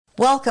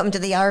Welcome to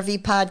the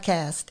RV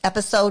Podcast,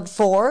 episode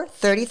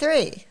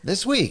 433.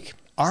 This week,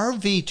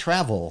 RV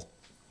travel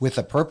with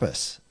a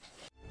purpose.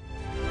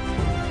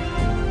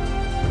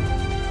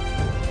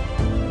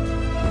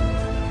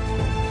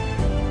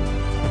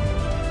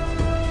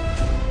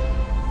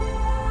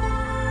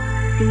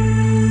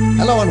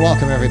 Hello and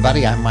welcome,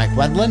 everybody. I'm Mike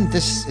Wendland.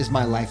 This is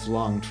my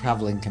lifelong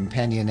traveling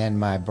companion and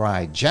my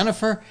bride,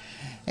 Jennifer,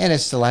 and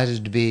it's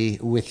delighted to be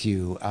with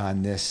you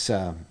on this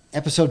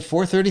episode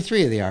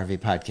 433 of the RV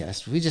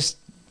Podcast. We just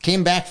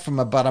came back from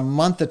about a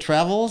month of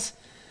travels,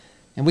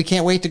 and we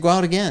can't wait to go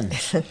out again.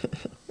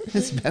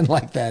 It's been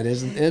like that,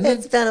 isn't it?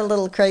 It's been a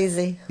little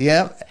crazy.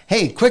 Yeah.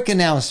 Hey, quick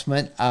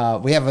announcement.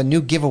 We have a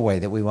new giveaway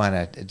that we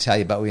want to tell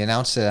you about. We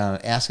announced it on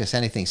Ask Us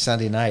Anything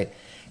Sunday night,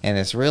 and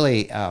it's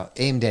really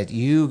aimed at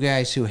you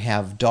guys who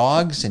have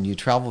dogs and you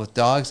travel with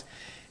dogs.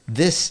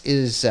 This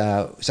is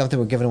something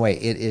we're giving away.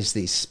 It is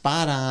the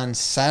spot-on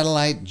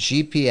satellite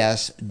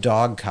GPS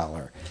dog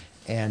collar.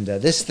 And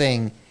this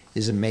thing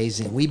is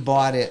amazing. We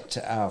bought it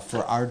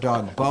for our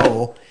dog,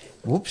 Bo.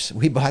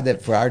 We bought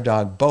it for our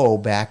dog, Bo,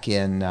 back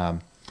in, I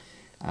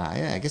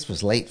guess it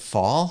was late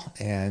fall.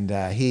 And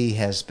he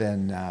has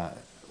been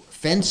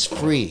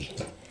fence-free.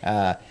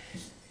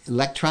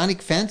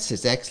 Electronic fence.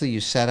 It's actually, you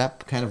set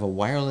up kind of a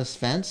wireless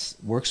fence.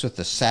 Works with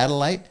the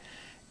satellite.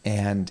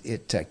 And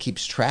it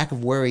keeps track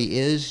of where he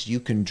is. You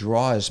can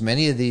draw as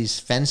many of these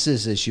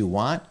fences as you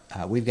want.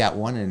 We've got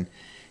one in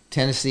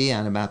Tennessee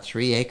on about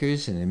 3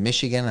 acres, and in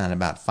Michigan on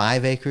about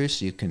 5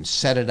 acres. You can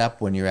set it up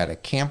when you're at a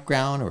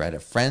campground or at a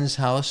friend's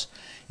house.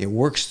 It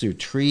works through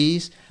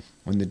trees.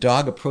 When the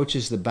dog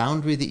approaches the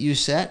boundary that you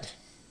set,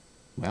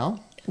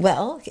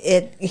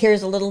 it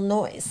hears a little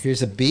noise.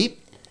 Here's a beep.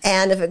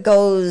 And if it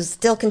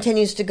still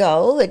continues to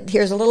go, it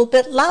hears a little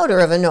bit louder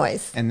of a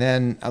noise. And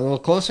then a little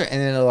closer,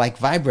 and then it'll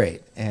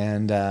vibrate,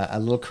 and a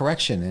little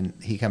correction, and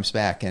he comes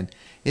back. And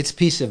it's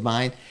peace of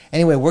mind.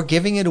 Anyway, we're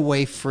giving it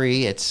away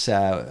free. It's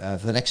for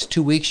the next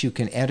 2 weeks. You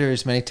can enter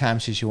as many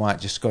times as you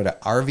want. Just go to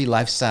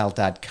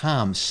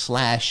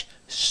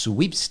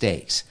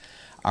rvlifestyle.com/sweepstakes.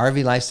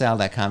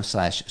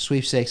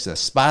 rvlifestyle.com/sweepstakes. The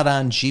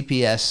spot-on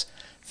GPS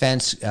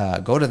fence.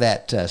 Go to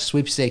that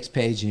sweepstakes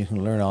page, and you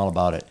can learn all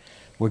about it.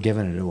 We're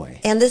giving it away.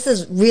 And this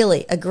is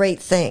really a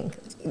great thing.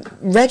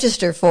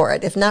 Register for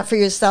it. If not for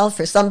yourself,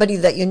 for somebody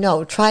that you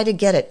know, try to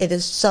get it. It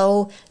is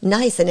so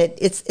nice, and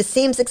it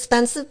seems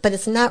expensive, but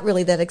it's not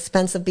really that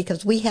expensive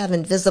because we have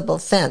invisible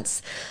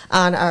fence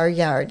on our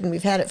yard, and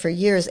we've had it for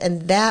years,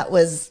 and that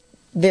was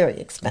very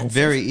expensive.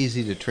 Very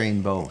easy to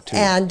train Bo, too.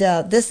 And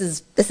this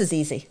is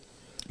easy.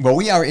 Well,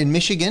 we are in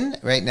Michigan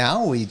right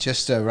now. We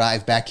just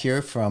arrived back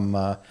here from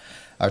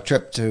our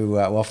trip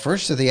to,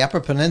 first to the Upper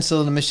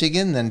Peninsula of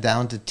Michigan, then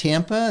down to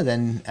Tampa,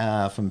 then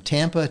from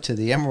Tampa to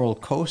the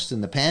Emerald Coast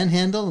and the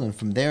Panhandle, and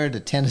from there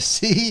to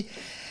Tennessee.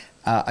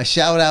 A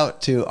shout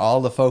out to all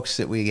the folks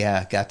that we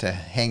got to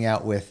hang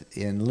out with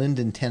in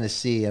Linden,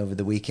 Tennessee over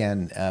the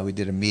weekend. We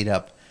did a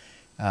meetup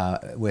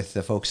with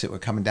the folks that were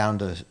coming down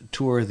to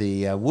tour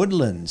the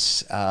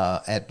woodlands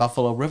at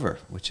Buffalo River,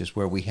 which is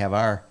where we have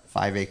our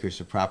 5 acres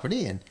of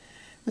property. And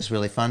it was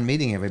really fun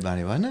meeting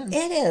everybody, wasn't it?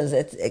 It is.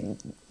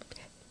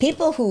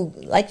 People who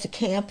like to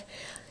camp,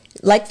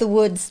 like the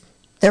woods,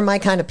 they're my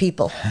kind of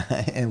people.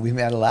 And we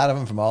met a lot of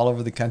them from all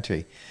over the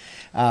country.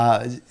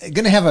 Going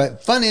to have a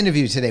fun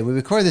interview today. We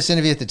recorded this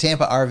interview at the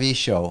Tampa RV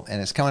Show,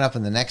 and it's coming up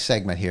in the next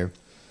segment here.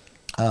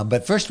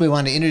 But first, we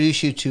want to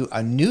introduce you to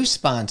a new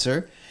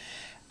sponsor.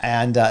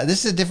 And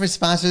this is a different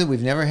sponsor.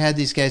 We've never had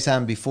these guys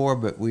on before,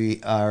 but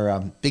we are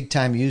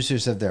big-time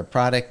users of their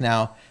product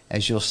now,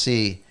 as you'll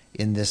see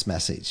in this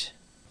message.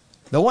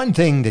 The one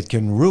thing that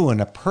can ruin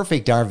a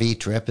perfect RV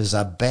trip is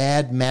a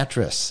bad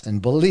mattress.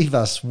 And believe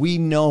us, we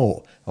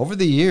know. Over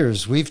the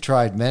years, we've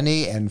tried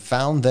many and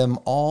found them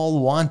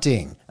all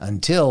wanting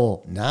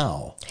until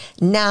now.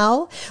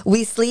 Now,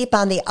 we sleep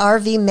on the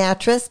RV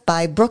mattress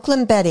by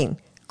Brooklyn Bedding.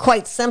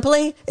 Quite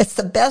simply, it's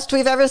the best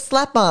we've ever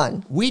slept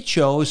on. We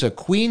chose a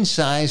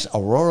queen-size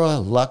Aurora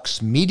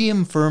Luxe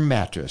medium firm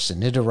mattress,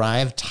 and it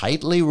arrived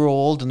tightly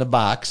rolled in a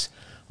box.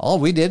 All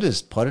we did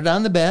was put it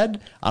on the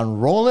bed,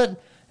 unroll it,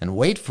 and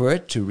wait for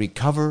it to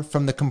recover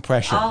from the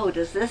compression. Oh,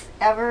 does this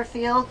ever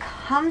feel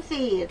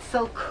comfy? It's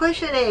so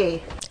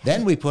cushiony.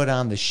 Then we put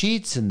on the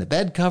sheets and the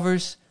bed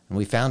covers, and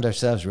we found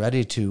ourselves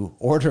ready to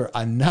order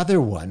another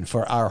one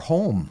for our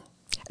home.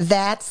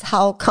 That's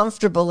how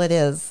comfortable it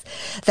is.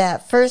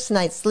 That first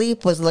night's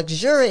sleep was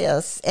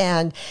luxurious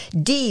and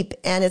deep,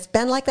 and it's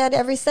been like that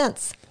ever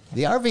since.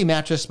 The RV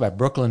mattress by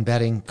Brooklyn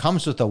Bedding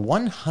comes with a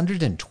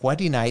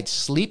 120-night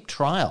sleep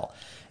trial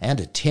and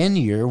a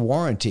 10-year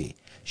warranty.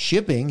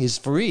 Shipping is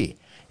free.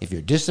 If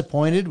you're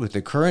disappointed with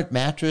the current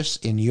mattress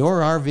in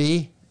your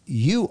RV,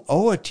 you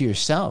owe it to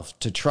yourself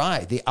to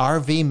try the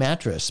RV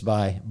mattress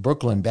by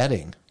Brooklyn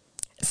Bedding.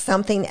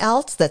 Something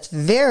else that's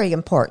very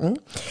important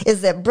is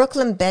that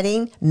Brooklyn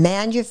Bedding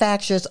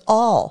manufactures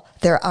all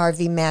their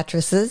RV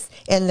mattresses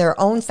in their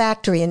own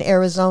factory in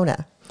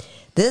Arizona.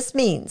 This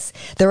means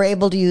they're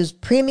able to use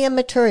premium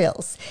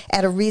materials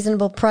at a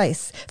reasonable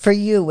price for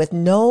you with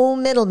no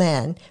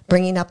middleman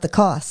bringing up the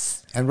costs.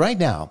 And right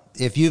now,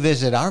 if you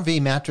visit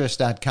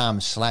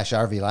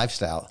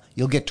rvmattress.com/rvlifestyle,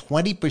 you'll get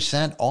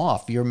 20%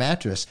 off your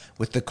mattress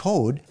with the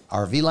code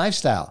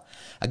RVLifestyle.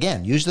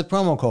 Again, use the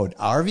promo code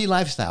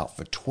RVLifestyle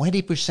for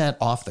 20%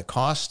 off the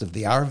cost of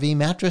the RV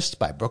mattress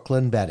by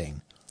Brooklyn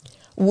Bedding.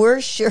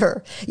 We're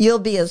sure you'll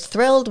be as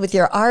thrilled with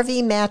your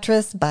RV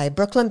mattress by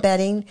Brooklyn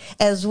Bedding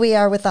as we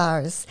are with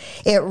ours.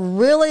 It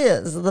really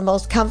is the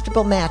most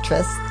comfortable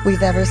mattress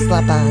we've ever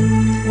slept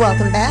on.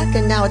 Welcome back,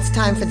 and now it's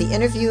time for the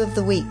interview of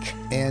the week.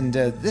 And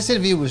this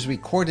interview was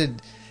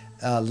recorded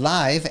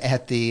live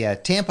at the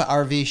Tampa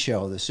RV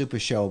show, the Super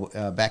Show,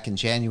 back in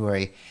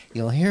January.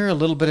 You'll hear a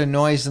little bit of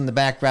noise in the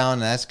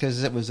background, and that's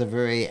because it was a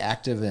very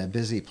active and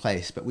busy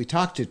place. But we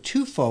talked to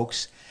two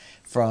folks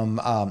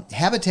from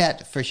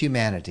Habitat for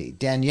Humanity.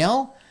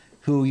 Danielle,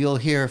 who you'll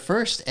hear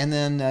first, and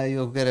then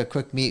you'll get a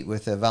quick meet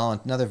with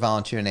another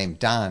volunteer named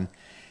Don.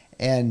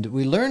 And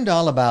we learned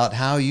all about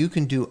how you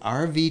can do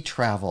RV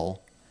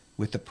travel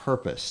with a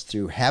purpose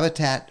through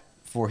Habitat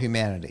for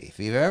Humanity. If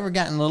you've ever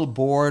gotten a little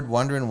bored,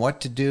 wondering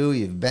what to do,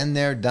 you've been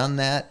there, done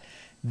that,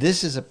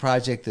 this is a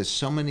project that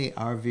so many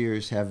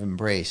RVers have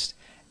embraced,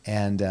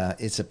 and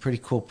it's a pretty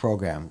cool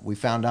program. We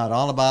found out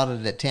all about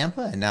it at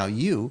Tampa, and now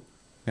you are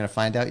going to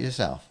find out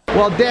yourself.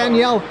 Well,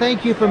 Danielle,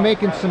 thank you for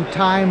making some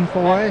time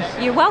for us.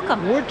 You're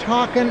welcome. We're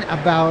talking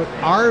about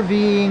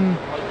RVing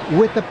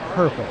with a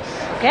purpose.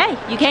 Okay,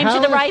 you came to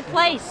the right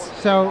place.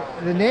 So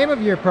the name of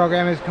your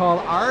program is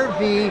called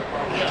RV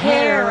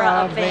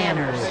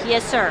Caravanners.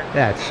 Yes, sir.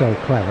 That's so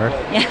clever.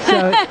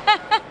 So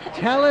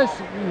tell us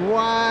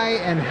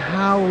why and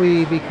how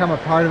we become a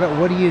part of it.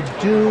 What do you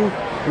do?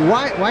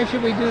 Why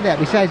should we do that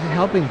besides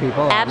helping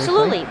people?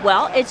 Absolutely. Obviously?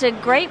 Well, it's a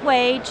great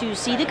way to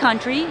see the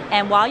country,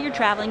 and while you're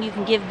traveling, you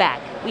can give back.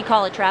 We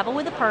call it Travel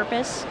with a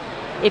Purpose.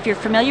 If you're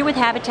familiar with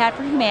Habitat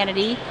for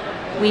Humanity,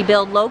 we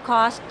build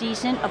low-cost,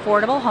 decent,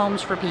 affordable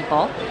homes for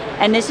people,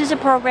 and this is a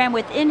program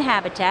within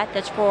Habitat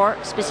that's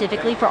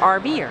specifically for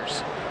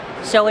RVers.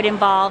 So it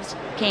involves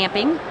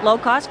camping,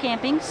 low-cost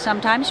camping,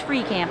 sometimes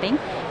free camping,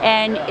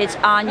 and it's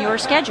on your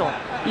schedule.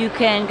 You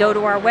can go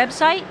to our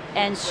website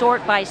and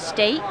sort by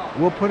state.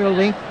 We'll put a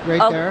link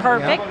right there. Oh,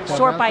 perfect. Yeah,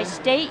 sort by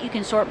state. You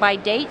can sort by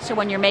date, so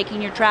when you're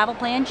making your travel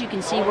plans, you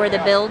can see where the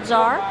builds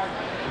are.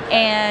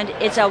 And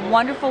it's a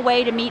wonderful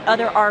way to meet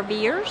other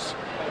RVers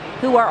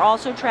who are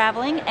also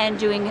traveling and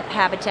doing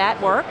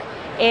habitat work.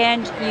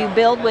 And you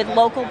build with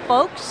local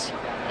folks.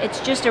 It's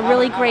just a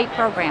really great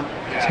program.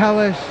 Tell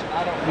us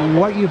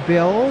what you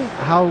build,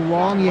 how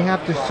long you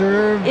have to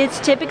serve. It's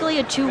typically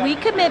a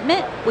 2-week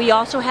commitment. We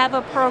also have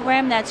a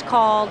program that's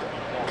called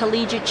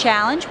Collegiate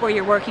Challenge, where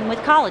you're working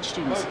with college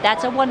students.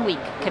 That's a 1-week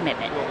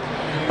commitment.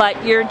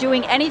 But you're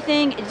doing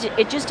anything,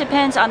 it just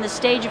depends on the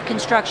stage of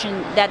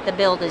construction that the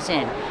build is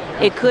in.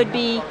 It could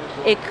be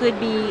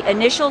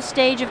initial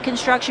stage of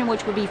construction,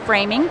 which would be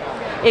framing.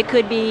 It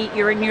could be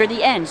you're near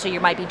the end, so you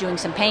might be doing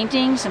some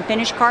painting, some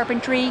finished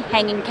carpentry,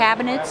 hanging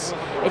cabinets.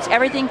 It's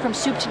everything from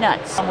soup to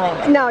nuts.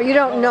 No, you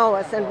don't know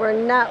us, and we're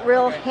not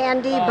real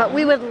handy, but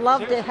we would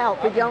love to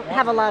help. We don't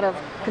have a lot of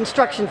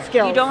construction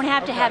skills. You don't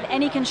have to have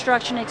any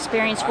construction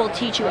experience. We'll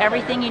teach you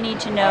everything you need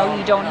to know.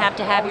 You don't have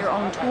to have your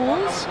own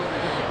tools.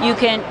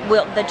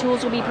 The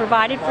tools will be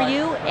provided for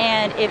you,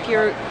 and if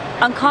you're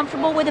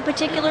uncomfortable with a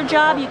particular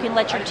job, you can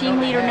let your team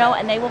leader know,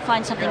 and they will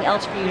find something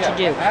else for you to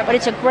do. But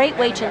it's a great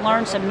way to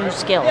learn some new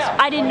skills.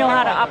 I didn't know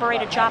how to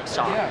operate a chop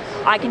saw.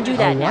 I can do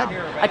that now.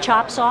 A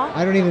chop saw.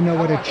 I don't even know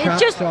what a chop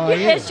saw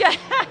is.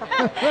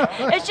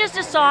 It's just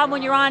a saw.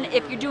 When you're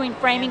if you're doing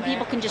framing,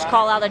 people can just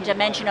call out a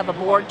dimension of a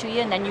board to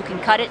you, and then you can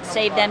cut it,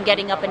 save them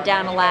getting up and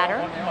down a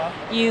ladder.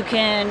 You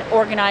can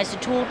organize the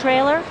tool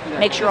trailer,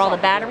 make sure all the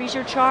batteries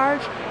are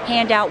charged,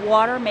 hand out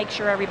water, make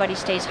sure everybody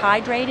stays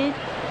hydrated.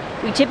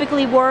 We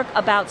typically work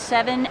about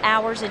 7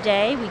 hours a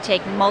day. We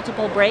take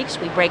multiple breaks.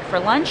 We break for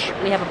lunch.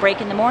 We have a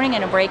break in the morning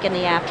and a break in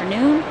the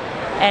afternoon.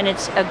 And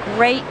it's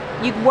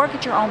you can work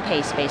at your own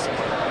pace, basically.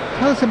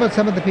 Tell us about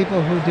some of the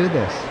people who do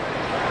this.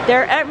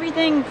 They're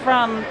everything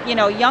from,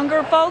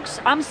 younger folks.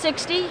 I'm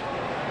 60.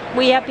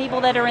 We have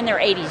people that are in their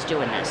 80s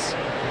doing this,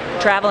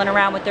 traveling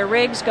around with their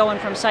rigs, going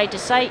from site to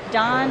site.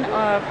 Don,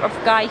 a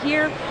guy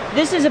here.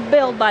 This is a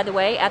build, by the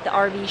way, at the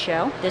RV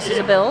show. This is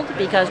a build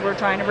because we're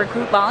trying to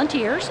recruit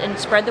volunteers and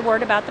spread the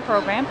word about the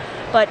program.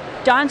 But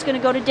Don's going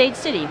to go to Dade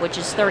City, which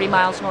is 30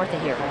 miles north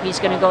of here. He's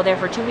going to go there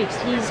for 2 weeks.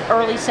 He's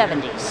early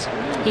 70s.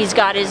 He's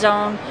got his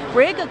own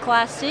rig, a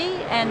Class C,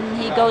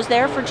 and he goes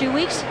there for 2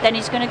 weeks. Then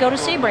he's going to go to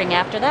Sebring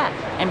after that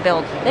and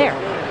build there.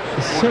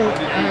 So,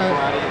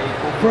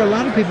 for a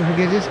lot of people who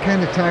get just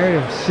kind of tired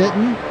of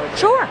sitting,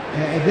 sure,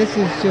 this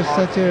is just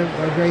such a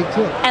great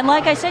tool. And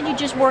like I said, you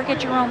just work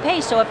at your own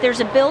pace. So if there's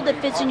a build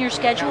that fits in your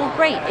schedule,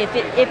 great.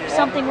 If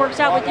something works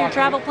out with your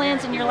travel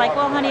plans and you're like,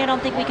 well, honey, I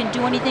don't think we can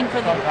do anything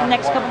for the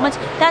next couple months,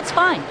 that's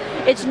fine.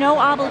 It's no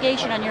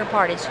obligation on your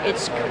part.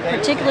 It's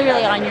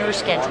particularly on your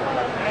schedule.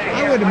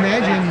 I would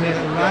imagine that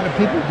a lot of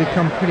people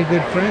become pretty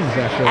good friends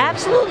after.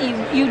 Absolutely.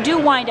 You do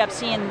wind up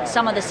seeing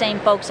some of the same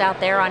folks out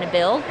there on a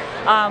build.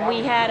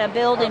 We had a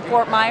build in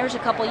Fort Myers a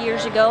couple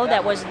years ago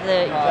that was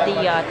the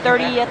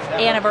 30th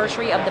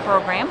anniversary of the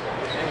program.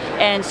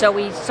 And so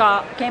we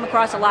came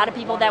across a lot of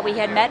people that we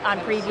had met on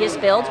previous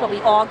builds, but we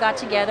all got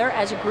together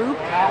as a group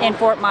in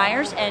Fort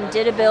Myers and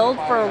did a build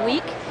for a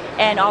week,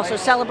 and also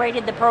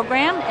celebrated the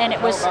program, and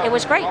it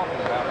was great.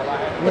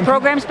 The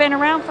program's been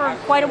around for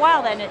quite a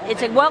while, then.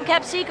 It's a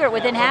well-kept secret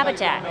within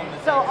Habitat.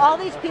 So all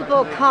these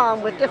people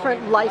come with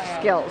different life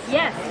skills.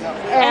 Yes,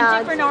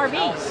 and different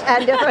RVs.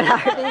 And different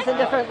RVs and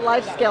different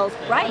life skills.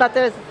 Right. But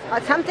there's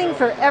something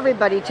for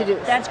everybody to do.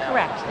 That's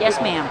correct. Yes,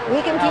 ma'am.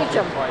 We can teach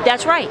them.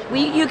 That's right.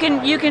 You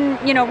can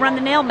run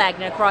the nail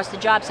magnet across the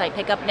job site,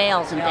 pick up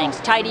nails and things,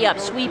 tidy up,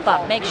 sweep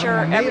up, make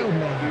sure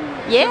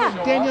Yeah.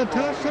 Daniel,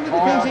 tell us some of the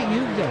things that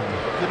you've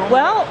done.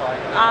 Well,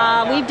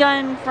 we've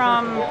done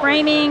from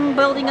framing,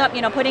 building up,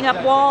 putting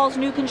up walls,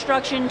 new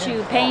construction,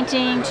 to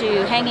painting,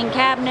 to hanging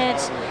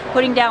cabinets,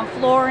 putting down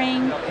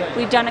flooring.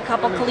 We've done a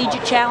couple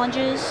collegiate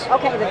challenges.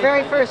 Okay, the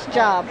very first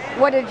job,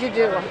 what did you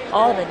do?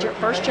 Oh, the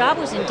first job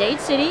was in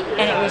Dade City,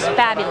 and it was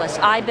fabulous.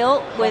 I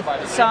built with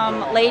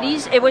some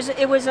ladies. It was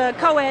a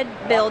co-ed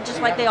build,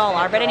 just like they all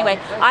are. But anyway,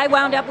 I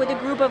wound up with a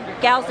group of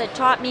gals that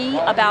taught me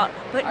about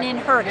putting in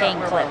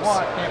hurricane clips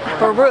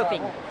for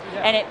roofing,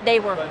 and they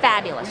were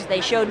fabulous.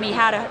 They showed me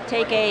how to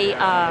take a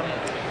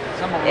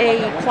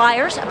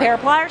pair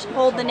of pliers,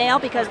 hold the nail,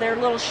 because they're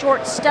little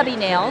short stubby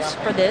nails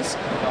for this,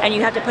 and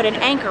you have to put an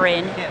anchor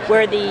in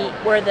where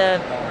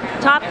the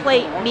top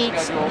plate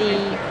meets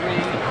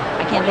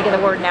I can't think of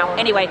the word now.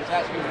 Anyway,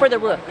 for the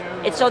roof.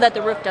 It's so that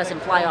the roof doesn't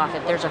fly off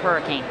if there's a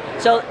hurricane.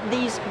 So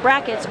these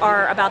brackets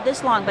are about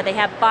this long, but they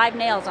have 5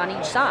 nails on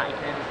each side.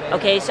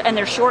 Okay, so, and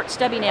they're short,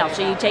 stubby nails.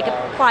 So you take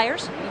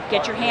pliers, you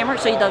get your hammer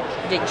so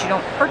that you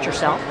don't hurt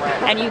yourself,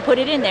 and you put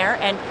it in there,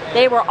 and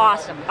they were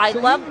awesome.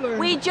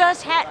 We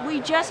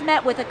just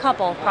met with a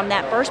couple from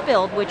that first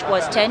build, which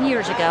was 10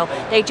 years ago.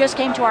 They just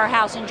came to our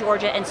house in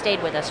Georgia and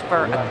stayed with us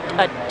for a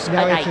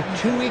night.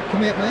 It's a 2-week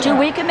commitment?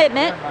 2-week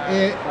commitment.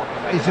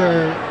 Is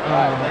there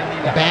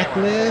a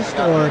backlist,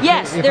 or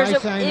yes?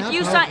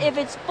 If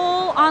it's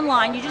full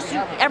online,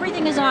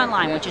 everything is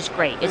online, which is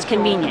great. It's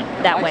convenient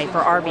that way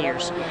for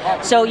RVers.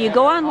 So you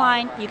go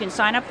online, you can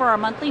sign up for our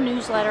monthly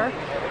newsletter.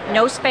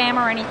 No spam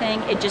or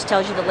anything. It just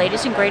tells you the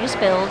latest and greatest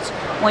builds.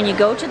 When you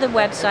go to the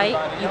website,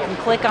 you can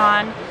click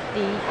on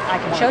I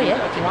can show you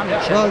if you want me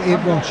to show you. Well,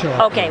 it won't show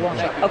up. Okay, it won't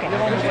show up.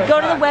 Okay. Go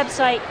to the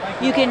website.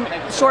 You can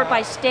sort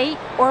by state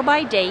or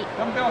by date,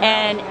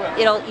 and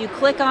you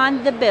click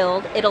on the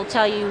build. It'll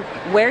tell you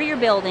where you're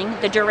building,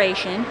 the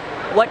duration,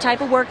 what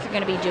type of work you're going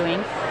to be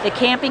doing, the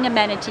camping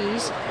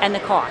amenities, and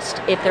the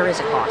cost, if there is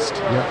a cost.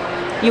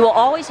 Yep. You will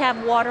always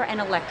have water and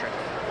electric.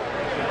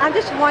 I'm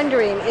just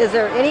wondering, is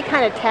there any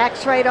kind of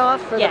tax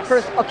write-off for the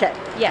person? Okay.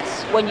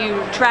 Yes. When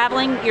you're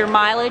traveling, your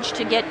mileage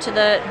to get to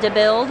the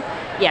build,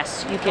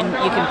 yes, you can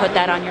put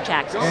that on your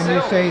taxes. And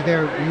you say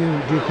do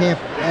you camp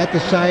at the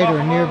site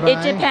or nearby?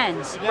 It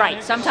depends.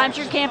 Right. Sometimes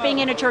you're camping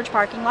in a church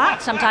parking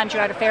lot. Sometimes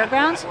you're at a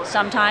fairgrounds.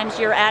 Sometimes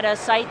you're at a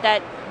site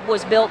that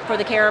was built for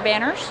the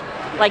caravanners.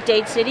 Like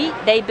Dade City,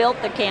 they built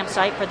the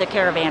campsite for the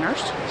caravanners.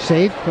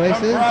 Safe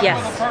places?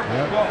 Yes.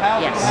 Yep.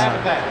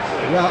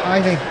 Yes. Well,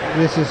 I think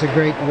this is a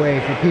great way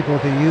for people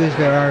to use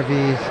their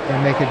RVs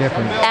and make a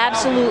difference.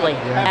 Absolutely.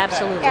 Yeah.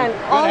 Absolutely. And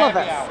all of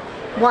us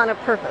want a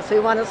purpose. We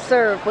want to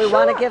serve. We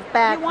want to give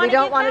back. We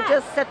don't want to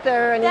just sit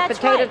there and eat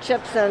potato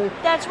chips and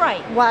That's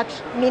right.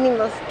 watch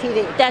meaningless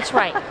TV. That's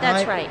right.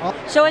 That's right.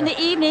 So in the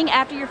evening,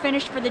 after you're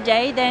finished for the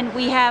day, then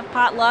we have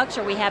potlucks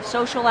or we have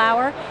social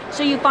hour.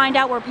 So you find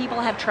out where people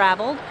have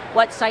traveled,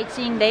 what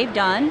sightseeing they've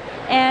done,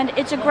 and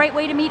it's a great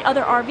way to meet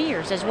other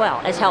RVers as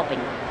well as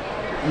helping.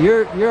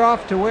 You're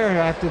off to where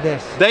after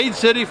this? Dade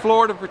City,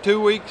 Florida for 2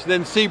 weeks,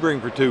 then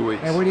Sebring for 2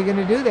 weeks. And what are you going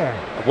to do there?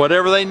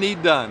 Whatever they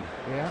need done.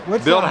 Yeah.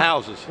 Build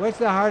houses. What's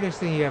the hardest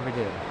thing you ever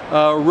did?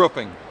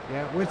 Roofing.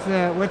 Yeah.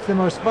 What's the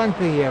most fun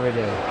thing you ever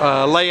did?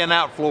 Laying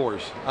out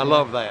floors. I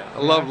love that. I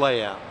love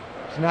layout.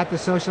 It's not the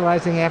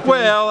socializing after.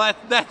 Well,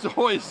 that's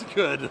always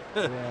good.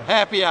 Yeah.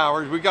 Happy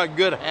hours. We got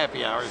good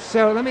happy hours.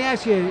 So let me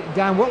ask you,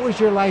 Don, what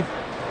was your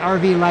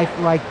RV life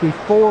like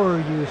before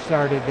you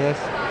started this,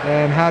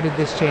 and how did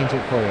this change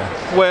it for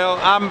you? Well,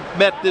 I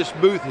met this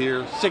booth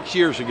here 6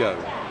 years ago,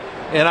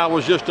 and I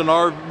was just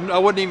I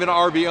wasn't even an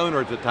RV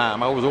owner at the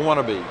time. I was a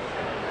wannabe,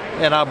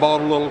 and I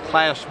bought a little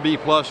Class B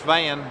plus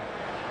van,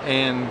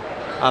 and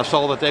I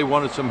saw that they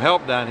wanted some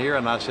help down here,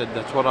 and I said,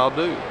 that's what I'll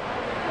do.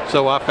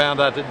 So I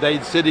found out that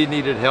Dade City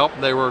needed help.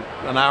 They were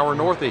an hour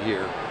north of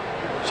here.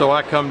 So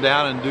I come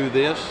down and do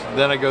this,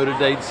 then I go to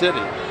Dade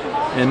City.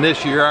 And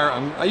this year,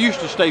 I used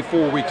to stay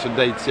 4 weeks in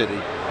Dade City,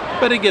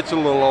 but it gets a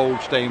little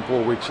old staying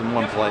 4 weeks in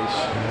one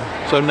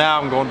place. So now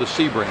I'm going to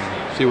Sebring,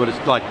 see what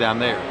it's like down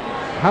there.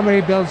 How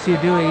many builds do you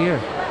do a year?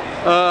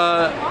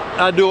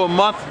 I do a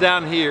month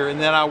down here,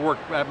 and then I work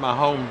at my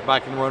home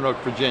back in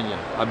Roanoke, Virginia.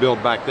 I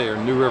build back there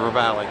in New River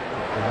Valley,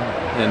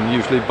 and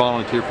usually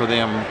volunteer for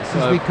them. This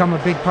has become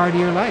a big part of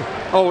your life.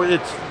 Oh,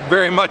 it's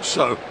very much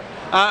so.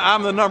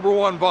 I'm the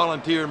 #1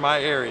 volunteer in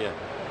my area.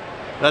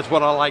 That's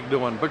what I like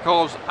doing,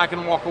 because I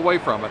can walk away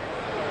from it.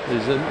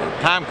 It's a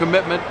time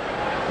commitment,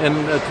 and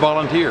it's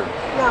volunteer.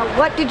 Now,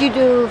 what did you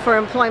do for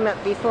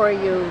employment before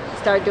you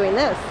started doing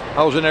this?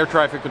 I was an air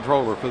traffic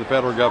controller for the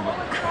federal government.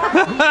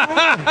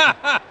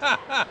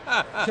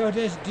 So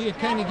do you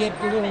kind of get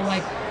a little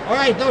like, all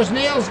right, those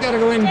nails got to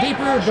go in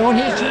deeper, don't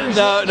hit yours?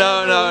 No.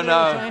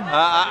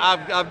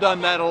 I've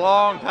done that a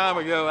long time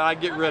ago, and I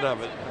get rid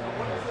of it.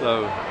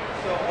 So.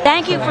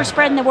 Thank you for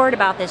spreading the word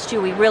about this,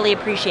 too. We really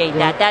appreciate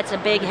that. That's a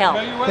big help.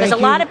 Because a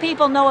lot of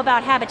people know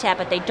about Habitat,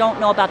 but they don't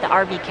know about the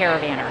RV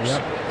caravanners.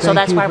 Yep. So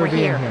that's why we're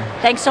here.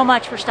 Thanks so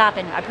much for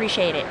stopping. I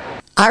appreciate it.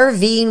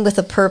 RVing with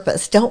a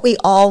purpose. Don't we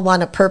all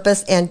want a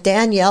purpose? And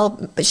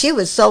Danielle, she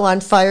was so on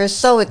fire,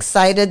 so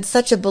excited,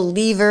 such a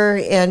believer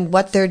in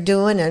what they're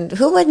doing. And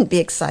who wouldn't be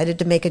excited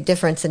to make a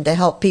difference and to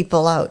help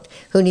people out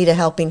who need a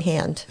helping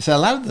hand? So a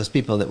lot of those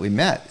people that we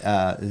met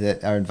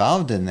that are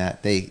involved in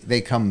that,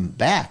 they come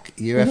back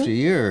year after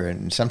year,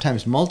 and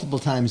sometimes multiple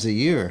times a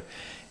year.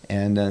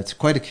 And it's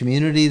quite a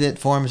community that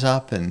forms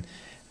up. And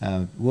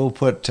we'll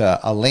put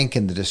a link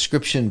in the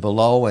description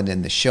below and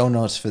in the show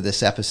notes for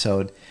this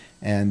episode.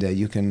 And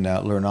you can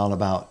learn all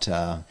about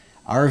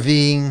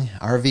RVing,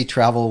 RV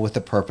travel with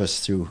a purpose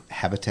through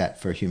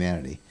Habitat for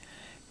Humanity.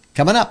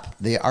 Coming up,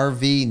 the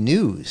RV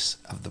news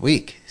of the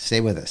week. Stay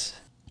with us.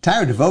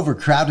 Tired of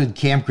overcrowded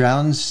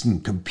campgrounds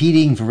and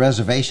competing for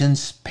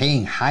reservations,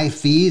 paying high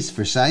fees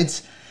for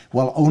sites?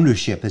 Well,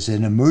 ownership is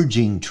an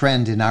emerging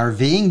trend in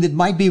RVing that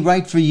might be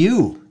right for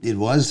you. It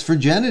was for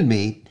Jen and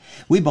me.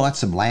 We bought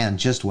some land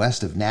just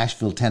west of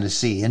Nashville,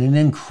 Tennessee, in an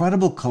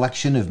incredible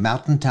collection of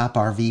mountaintop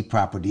RV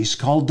properties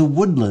called the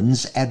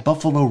Woodlands at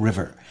Buffalo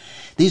River.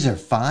 These are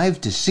 5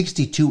 to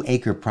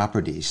 62-acre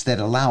properties that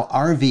allow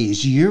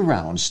RVs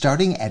year-round,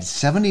 starting at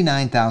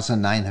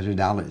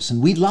 $79,900,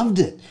 and we loved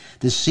it.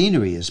 The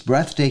scenery is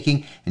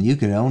breathtaking, and you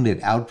can own it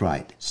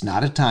outright. It's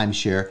not a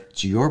timeshare.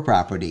 It's your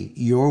property,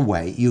 your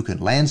way. You can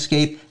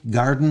landscape,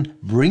 garden,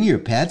 bring your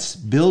pets,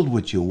 build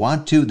what you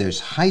want to. There's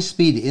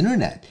high-speed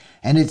internet.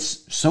 And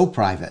it's so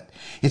private.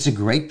 It's a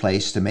great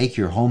place to make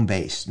your home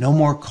base. No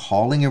more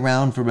calling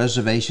around for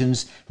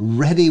reservations,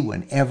 ready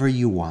whenever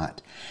you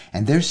want.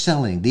 And they're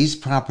selling these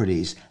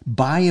properties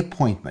by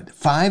appointment,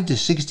 5 to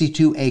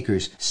 62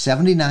 acres,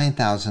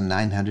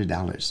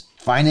 $79,900.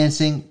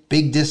 Financing,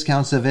 big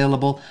discounts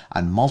available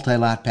on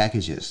multi-lot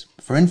packages.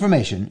 For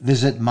information,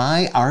 visit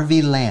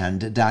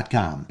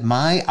myrvland.com.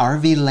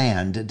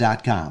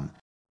 myrvland.com.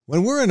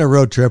 When we're on a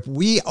road trip,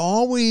 we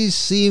always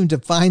seem to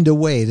find a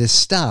way to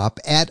stop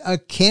at a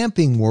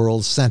Camping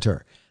World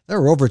center. There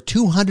are over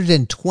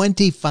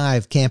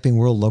 225 Camping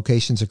World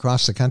locations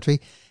across the country,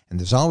 and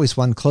there's always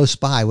one close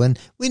by when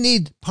we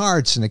need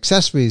parts and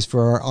accessories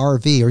for our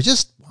RV or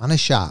just want to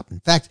shop.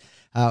 In fact,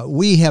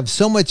 we have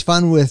so much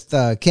fun with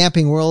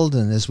Camping World,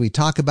 and as we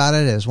talk about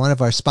it as one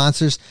of our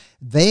sponsors,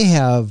 they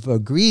have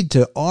agreed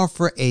to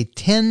offer a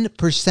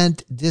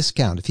 10%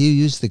 discount if you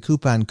use the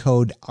coupon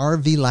code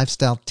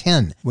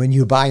RVLifestyle10 when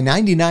you buy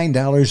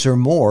 $99 or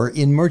more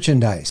in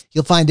merchandise.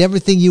 You'll find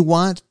everything you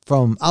want,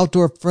 from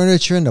outdoor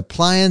furniture and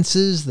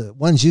appliances, the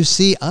ones you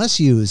see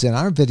us use in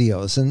our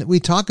videos and that we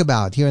talk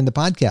about here in the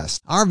podcast.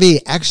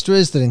 RV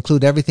extras that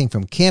include everything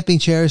from camping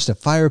chairs to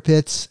fire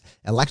pits,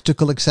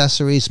 electrical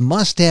accessories,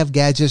 must-have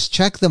gadgets.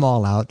 Check them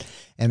all out.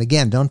 And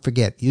again, don't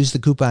forget, use the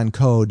coupon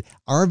code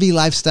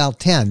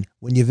RVLifestyle10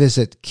 when you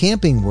visit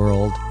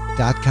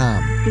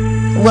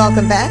campingworld.com.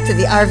 Welcome back to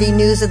the RV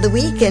News of the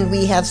Week, and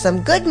we have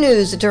some good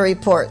news to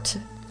report.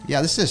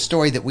 Yeah, this is a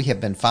story that we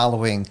have been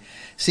following,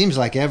 seems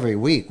like every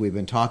week. We've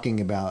been talking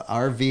about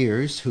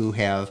RVers who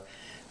have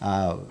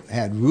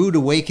had rude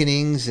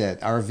awakenings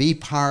at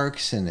RV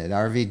parks and at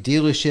RV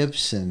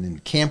dealerships and in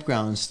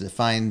campgrounds to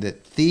find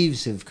that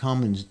thieves have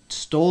come and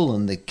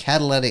stolen the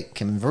catalytic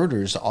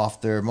converters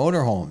off their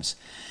motorhomes.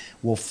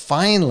 Well,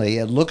 finally,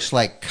 it looks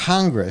like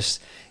Congress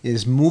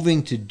is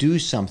moving to do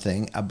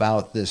something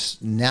about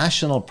this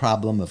national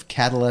problem of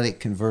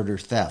catalytic converter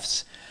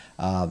thefts.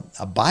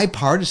 A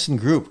bipartisan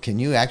group, can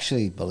you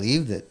actually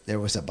believe that there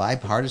was a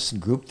bipartisan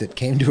group that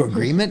came to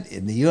agreement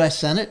in the U.S.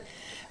 Senate?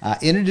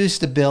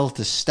 Introduced a bill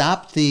to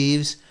stop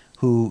thieves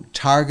who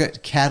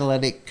target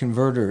catalytic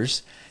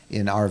converters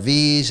in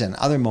RVs and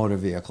other motor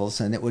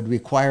vehicles, and it would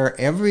require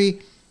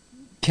every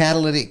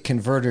catalytic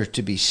converter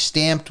to be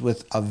stamped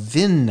with a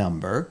VIN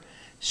number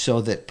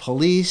so that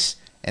police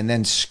and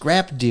then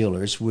scrap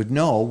dealers would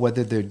know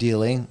whether they're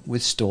dealing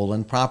with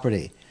stolen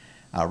property.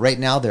 Right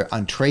now they're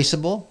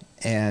untraceable,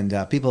 and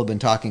people have been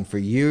talking for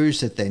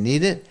years that they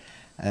need it.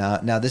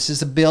 Now, this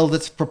is a bill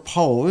that's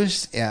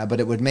proposed,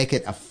 but it would make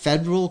it a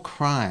federal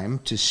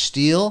crime to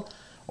steal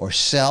or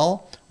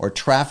sell or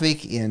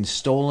traffic in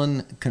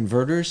stolen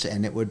converters,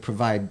 and it would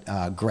provide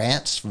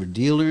grants for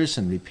dealers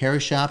and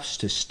repair shops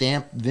to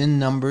stamp VIN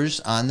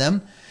numbers on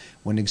them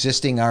when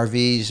existing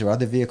RVs or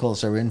other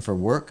vehicles are in for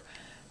work.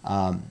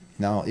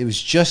 Now, it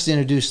was just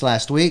introduced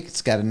last week.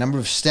 It's got a number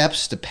of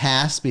steps to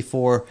pass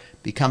before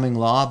becoming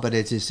law, but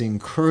it is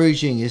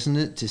encouraging, isn't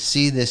it, to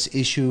see this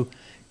issue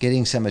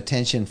getting some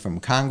attention from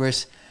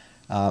Congress.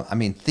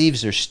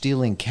 Thieves are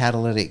stealing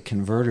catalytic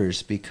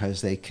converters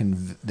because they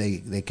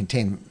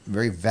contain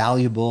very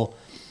valuable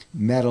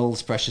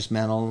metals, precious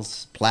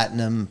metals,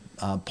 platinum,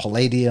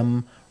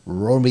 palladium,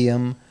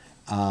 rhodium,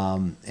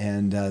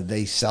 and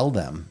they sell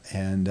them.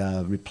 And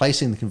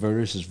replacing the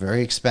converters is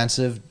very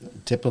expensive,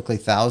 typically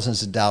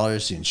thousands of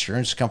dollars. The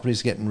insurance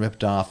company's getting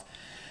ripped off.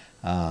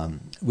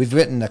 We've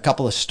written a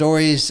couple of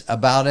stories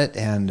about it,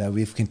 and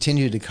we've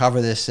continued to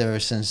cover this ever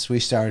since we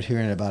started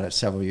hearing about it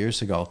several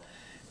years ago.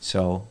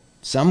 So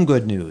some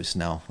good news.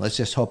 Now, let's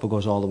just hope it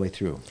goes all the way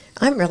through.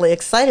 I'm really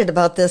excited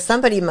about this.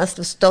 Somebody must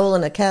have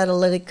stolen a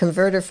catalytic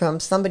converter from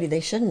somebody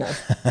they shouldn't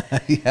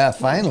have. Yeah,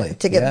 finally.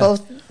 To get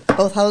both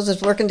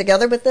houses working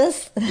together with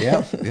this?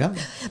 Yeah, yeah.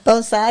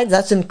 Both sides?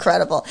 That's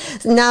incredible.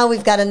 Now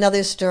we've got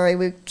another story.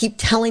 We keep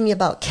telling you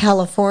about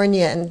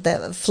California and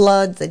the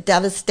floods, the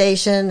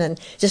devastation, and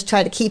just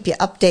try to keep you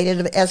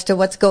updated as to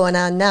what's going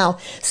on now.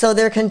 So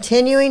they're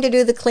continuing to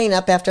do the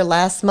cleanup after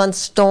last month's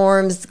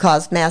storms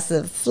caused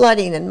massive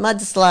flooding and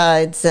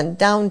mudslides and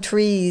downed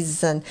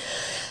trees and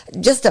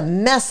just a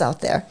mess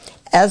out there.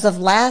 As of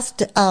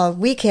last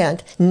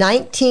weekend,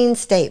 19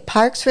 state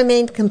parks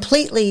remained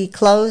completely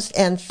closed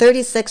and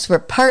 36 were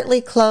partly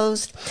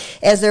closed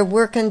as they're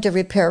working to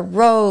repair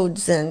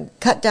roads and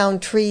cut down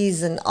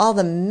trees and all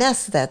the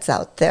mess that's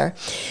out there.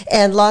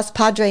 And Los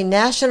Padres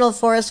National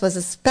Forest was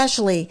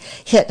especially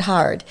hit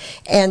hard.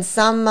 And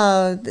some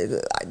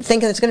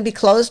thinking it's going to be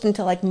closed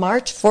until like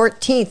March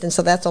 14th, and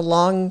so that's a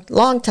long,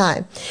 long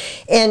time.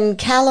 In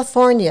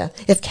California,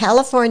 if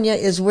California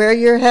is where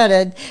you're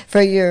headed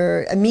for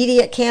your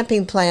immediate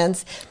camping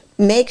plans,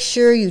 make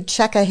sure you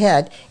check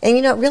ahead. And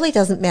it really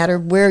doesn't matter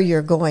where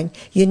you're going.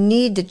 You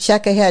need to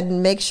check ahead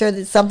and make sure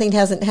that something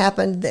hasn't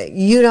happened that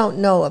you don't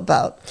know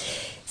about.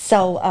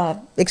 So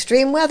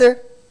extreme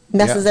weather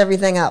messes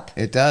everything up.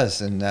 It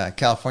does, and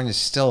California's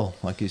still,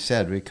 like you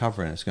said,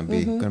 recovering. It's going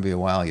to be a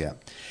while yet.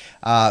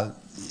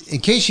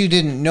 In case you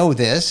didn't know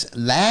this,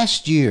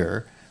 last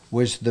year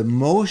was the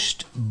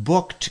most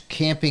booked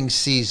camping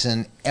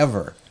season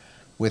ever,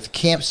 with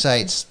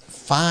campsites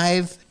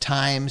 5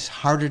 times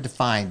harder to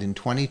find in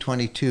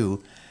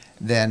 2022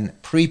 than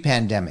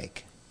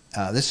pre-pandemic.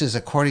 This is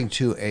according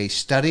to a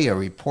study, a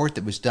report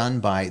that was done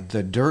by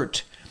The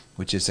Dirt,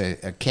 which is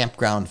a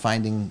campground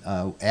finding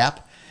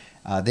app.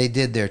 They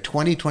did their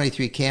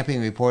 2023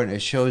 camping report, and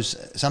it shows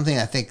something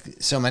I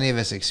think so many of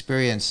us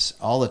experience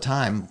all the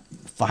time.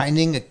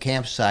 Finding a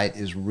campsite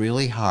is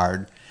really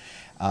hard.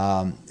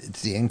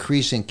 It's the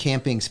increase in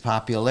camping's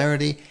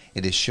popularity.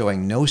 It is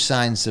showing no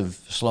signs of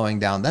slowing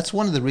down. That's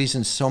one of the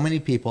reasons so many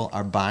people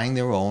are buying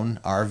their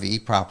own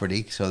RV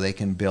property so they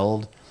can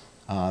build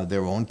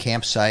their own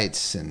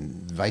campsites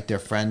and invite their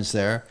friends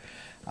there.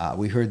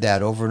 We heard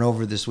that over and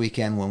over this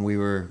weekend when we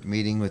were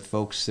meeting with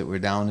folks that were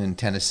down in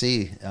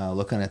Tennessee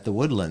looking at the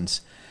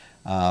woodlands.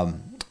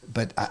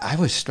 But I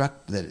was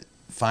struck that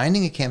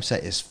finding a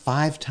campsite is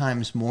 5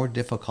 times more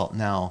difficult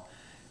now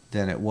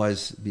than it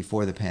was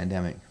before the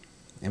pandemic.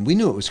 And we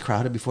knew it was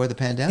crowded before the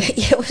pandemic.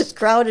 It was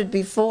crowded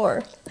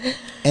before.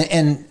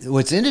 And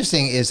what's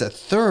interesting is a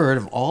third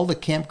of all the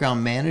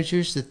campground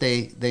managers that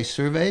they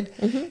surveyed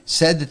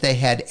said that they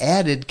had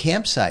added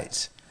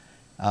campsites.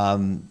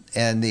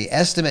 And the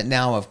estimate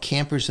now of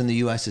campers in the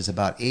U.S. is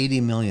about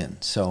 80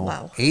 million. So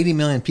wow. 80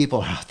 million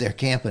people are out there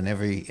camping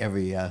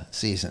every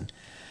season.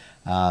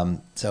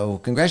 So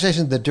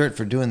congratulations to The Dirt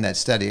for doing that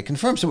study. It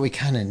confirms what we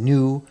kind of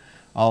knew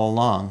all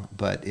along,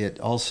 but it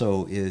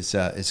also is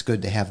it's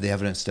good to have the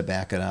evidence to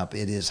back it up.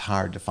 It is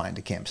hard to find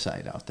a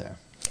campsite out there.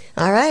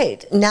 All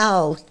right.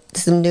 Now,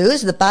 some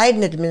news. The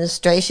Biden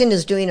administration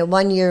is doing a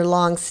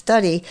 1-year-long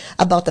study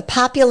about the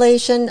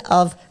population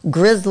of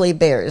grizzly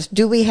bears.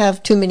 Do we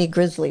have too many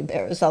grizzly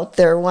bears out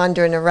there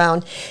wandering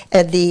around?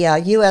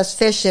 The U.S.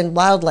 Fish and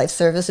Wildlife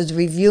Service is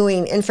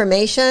reviewing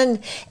information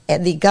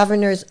at the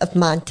governors of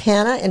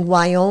Montana and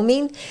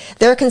Wyoming.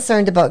 They're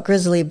concerned about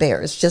grizzly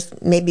bears,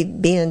 just maybe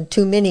being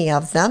too many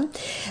of them.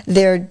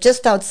 They're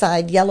just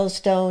outside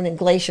Yellowstone and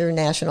Glacier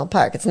National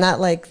Park. It's not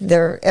like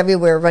they're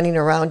everywhere running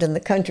around in the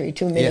country,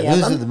 too many of them.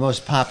 Yeah, those are the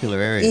most popular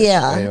areas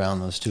right around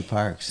those 2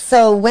 parks.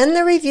 So when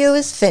the review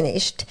is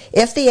finished,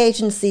 if the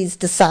agencies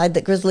decide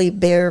that grizzly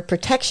bear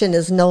protection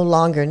is no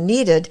longer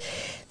needed,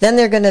 then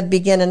they're going to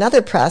begin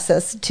another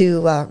process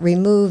to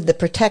remove the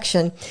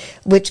protection,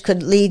 which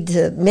could lead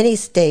to many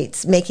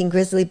states making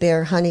grizzly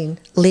bear hunting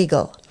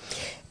legal.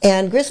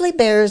 And grizzly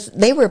bears,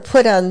 they were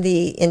put on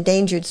the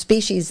Endangered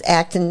Species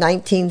Act in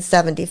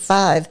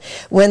 1975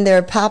 when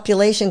their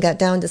population got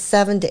down to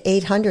 700 to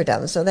 800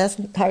 of them, so that's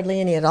hardly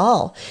any at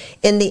all.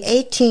 In the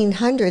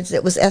 1800s,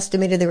 it was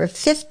estimated there were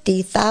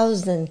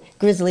 50,000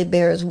 grizzly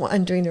bears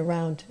wandering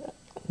around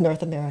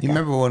North America. You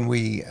remember when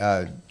we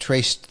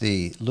traced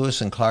the Lewis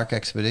and Clark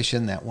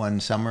expedition that one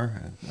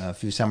summer, a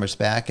few summers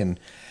back, and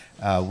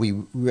we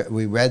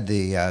read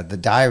the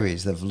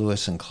diaries of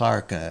Lewis and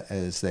Clark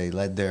as they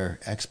led their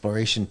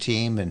exploration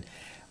team, and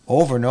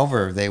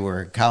over they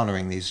were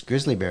encountering these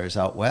grizzly bears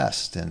out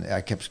west. And I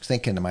kept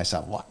thinking to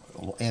myself, what,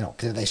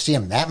 did they see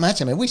them that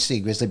much? I mean, we see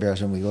grizzly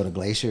bears when we go to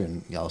Glacier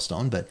and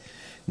Yellowstone, but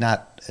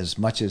not as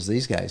much as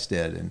these guys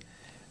did. And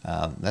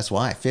that's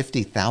why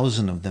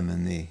 50,000 of them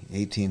in the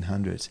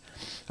 1800s.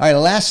 All right, the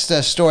last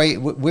story.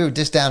 We were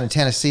just down in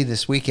Tennessee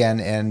this weekend,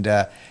 and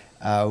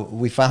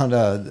we found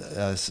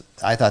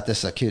I thought this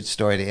is a cute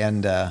story to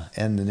end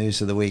the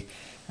news of the week.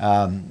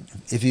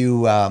 If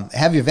you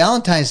have your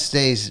Valentine's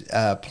Day's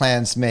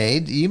plans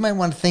made, you might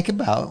want to think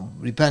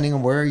about, depending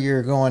on where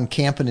you're going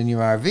camping in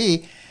your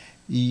RV,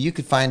 you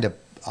could find a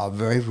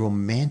very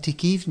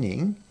romantic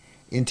evening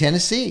in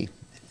Tennessee.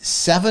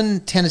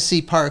 7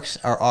 Tennessee parks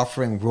are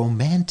offering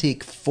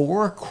romantic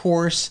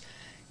 4-course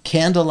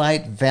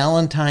candlelight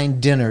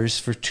Valentine dinners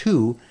for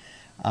 2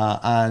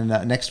 on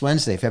next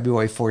Wednesday,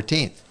 February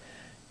 14th.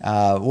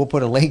 We'll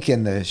put a link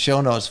in the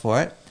show notes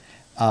for it.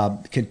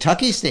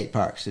 Kentucky State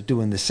Parks are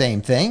doing the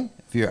same thing.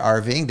 If you're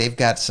RVing, they've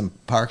got some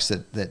parks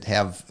that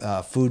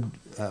have food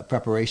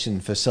preparation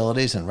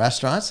facilities and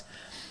restaurants.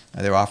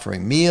 They're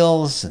offering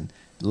meals and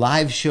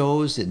live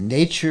shows and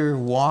nature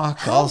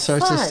walk, all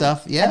sorts of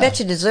stuff. Yeah, I bet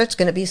you dessert's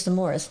going to be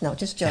s'mores. No,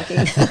 just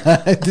joking.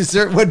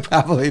 Dessert would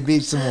probably be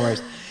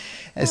s'mores.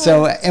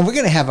 So, and we're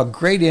going to have a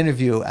great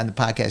interview on the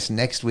podcast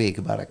next week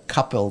about a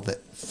couple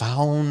that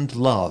found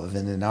love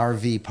in an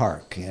RV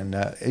park. And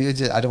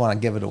I don't want to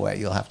give it away.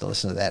 You'll have to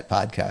listen to that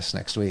podcast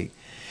next week.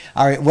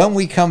 All right, when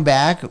we come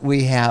back,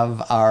 we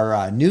have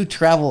our new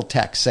travel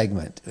tech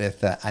segment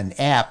with an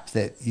app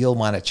that you'll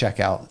want to check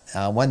out,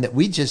 one that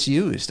we just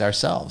used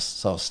ourselves.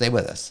 So stay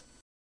with us.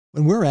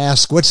 When we're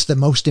asked what's the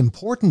most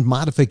important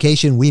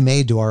modification we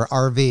made to our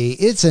RV,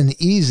 it's an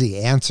easy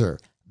answer.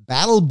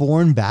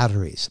 Battle-Born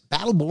batteries.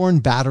 Battle-Born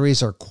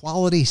batteries are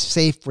quality,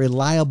 safe,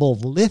 reliable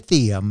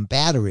lithium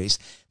batteries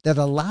that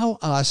allow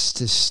us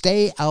to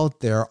stay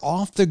out there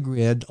off the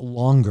grid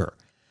longer.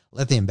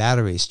 Lithium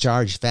batteries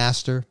charge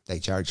faster, they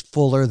charge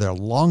fuller, they're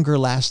longer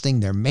lasting,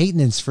 they're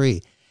maintenance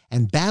free,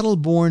 and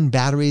Battle-Born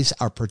batteries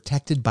are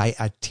protected by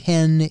a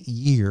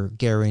 10-year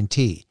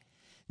guarantee.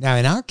 Now,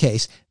 in our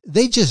case,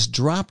 they just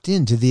dropped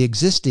into the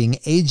existing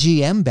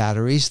AGM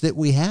batteries that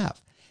we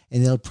have,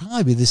 and they'll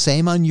probably be the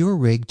same on your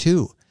rig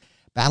too.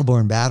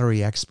 Battle-Born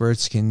battery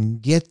experts can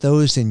get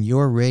those in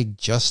your rig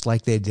just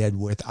like they did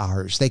with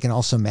ours. They can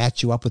also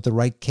match you up with the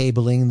right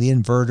cabling, the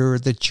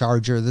inverter, the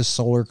charger, the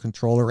solar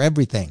controller,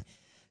 everything.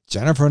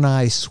 Jennifer and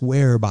I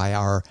swear by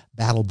our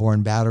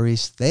Battle-Born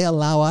batteries. They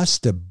allow us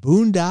to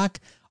boondock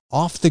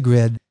off the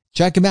grid.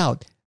 Check them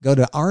out. Go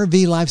to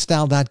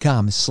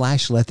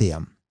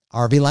rvlifestyle.com/lithium.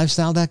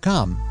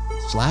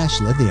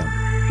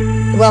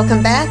 rvlifestyle.com/lithium.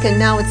 Welcome back, and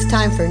now it's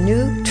time for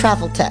New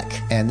Travel Tech.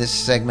 And this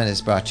segment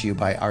is brought to you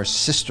by our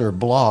sister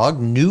blog,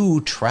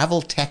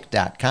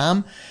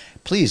 newtraveltech.com.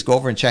 Please go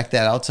over and check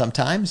that out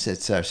sometimes.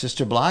 It's our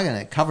sister blog, and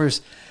it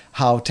covers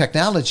how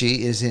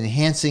technology is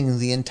enhancing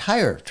the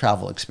entire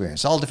travel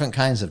experience, all different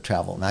kinds of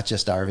travel, not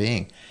just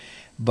RVing.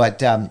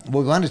 But what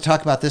we wanted to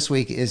talk about this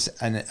week is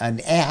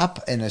an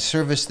app and a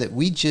service that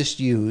we just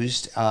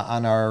used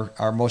on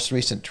our most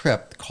recent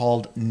trip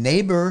called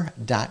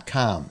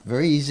Neighbor.com.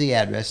 Very easy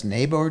address,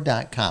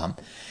 Neighbor.com.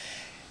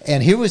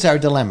 And here was our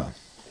dilemma.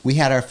 We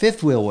had our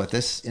fifth wheel with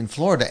us in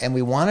Florida, and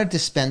we wanted to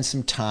spend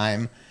some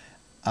time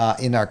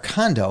in our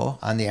condo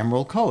on the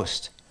Emerald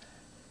Coast.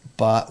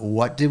 But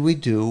what did we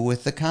do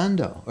with the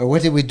condo? Or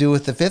what did we do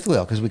with the fifth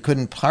wheel? Because we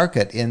couldn't park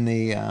it in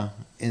the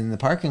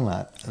parking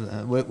lot.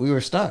 We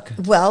were stuck.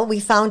 Well, we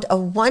found a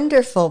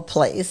wonderful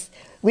place.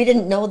 We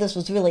didn't know this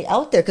was really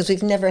out there because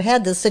we've never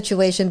had this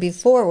situation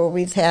before where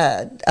we've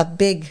had a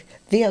big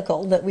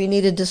vehicle that we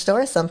needed to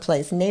store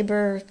someplace.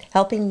 Neighbor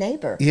helping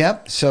neighbor.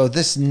 Yep. So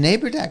this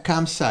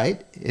Neighbor.com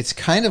site, it's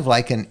kind of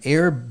like an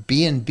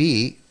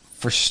Airbnb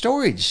for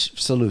storage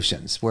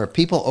solutions where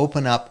people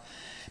open up.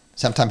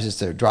 Sometimes it's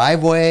their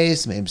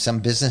driveways. Maybe some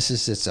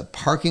businesses it's a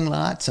parking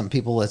lot. Some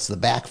people it's the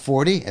back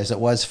 40, as it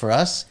was for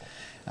us.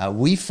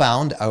 We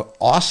found an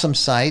awesome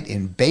site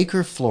in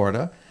Baker,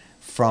 Florida,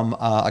 from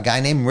a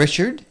guy named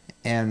Richard.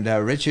 And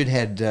Richard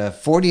had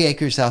 40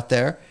 acres out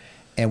there.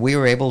 And we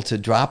were able to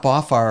drop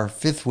off our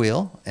fifth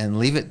wheel and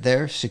leave it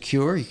there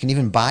secure. You can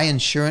even buy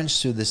insurance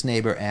through this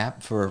Neighbor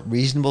app for a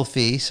reasonable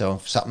fee. So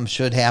if something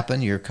should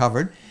happen, you're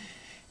covered.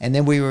 And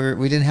then we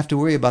didn't have to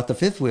worry about the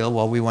fifth wheel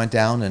while we went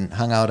down and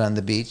hung out on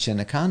the beach in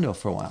a condo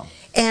for a while.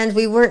 And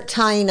we weren't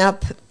tying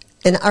up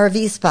an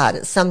RV spot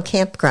at some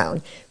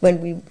campground when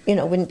we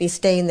wouldn't be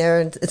staying there,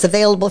 and it's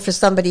available for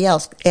somebody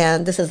else.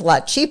 And this is a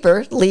lot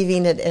cheaper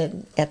leaving it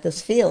at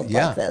this field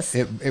like this.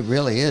 It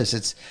really is.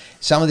 It's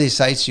some of these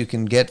sites you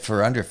can get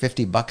for under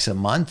 $50 a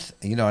month.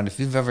 And if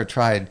you've ever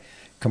tried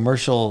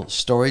commercial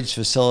storage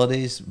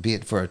facilities, be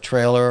it for a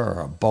trailer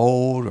or a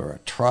boat or a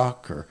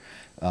truck or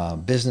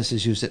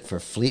businesses use it for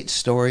fleet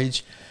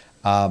storage.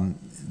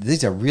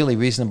 These are really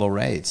reasonable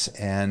rates,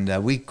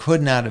 and we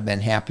could not have been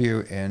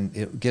happier, and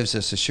it gives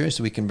us assurance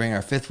that we can bring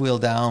our fifth wheel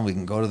down, we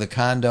can go to the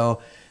condo,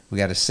 we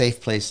got a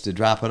safe place to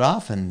drop it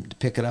off and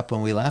pick it up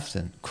when we left,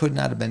 and could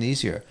not have been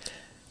easier.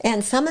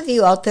 And some of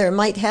you out there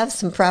might have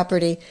some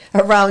property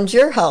around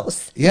your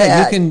house.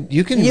 Yeah,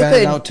 you can rent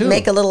it out too.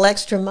 Make a little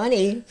extra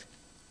money.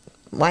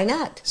 Why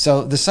not?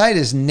 So the site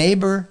is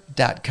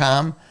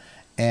Neighbor.com.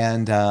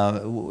 And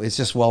it's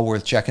just well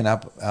worth checking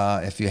up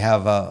if you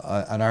have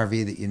an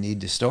RV that you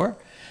need to store.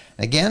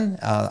 Again,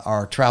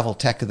 our Travel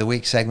Tech of the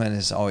Week segment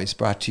is always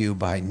brought to you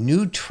by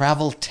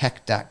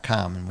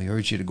newtraveltech.com. And we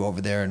urge you to go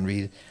over there and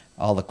read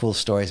all the cool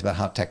stories about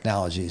how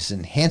technology is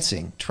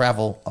enhancing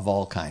travel of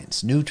all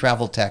kinds.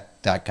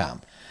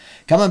 NewTravelTech.com.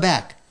 Coming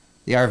back,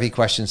 the RV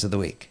questions of the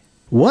week.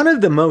 One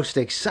of the most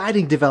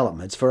exciting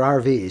developments for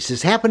RVs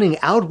is happening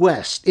out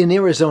west in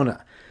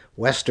Arizona.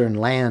 Western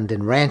Land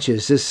and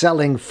Ranches is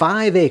selling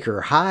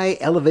 5-acre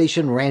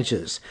high-elevation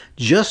ranches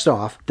just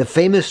off the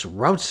famous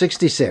Route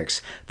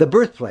 66, the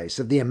birthplace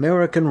of the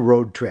American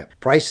road trip.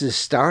 Prices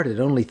start at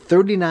only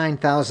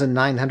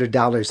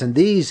 $39,900, and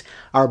these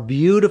are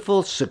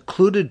beautiful,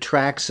 secluded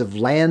tracts of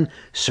land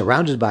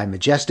surrounded by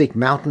majestic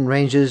mountain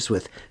ranges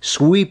with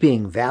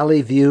sweeping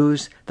valley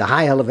views. The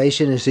high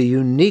elevation is a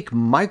unique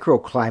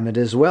microclimate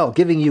as well,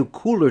 giving you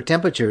cooler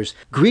temperatures,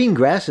 green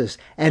grasses,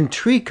 and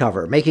tree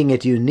cover, making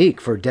it unique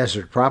for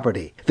desert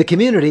property. The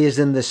community is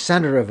in the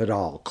center of it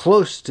all,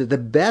 close to the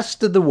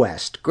best of the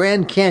West: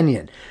 Grand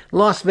Canyon,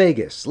 Las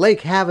Vegas,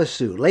 Lake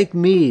Havasu, Lake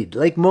Mead,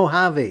 Lake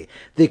Mojave,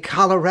 the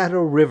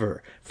Colorado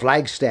River,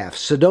 Flagstaff,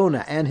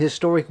 Sedona, and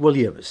historic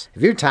Williams.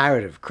 If you're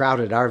tired of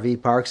crowded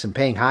RV parks and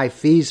paying high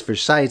fees for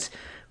sites,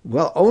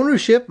 well,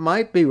 ownership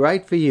might be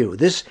right for you.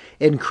 This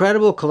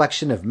incredible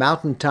collection of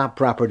mountaintop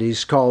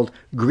properties called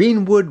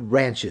Greenwood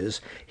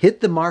Ranches hit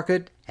the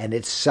market, and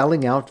it's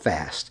selling out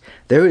fast.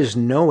 There is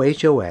no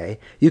HOA.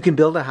 You can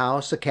build a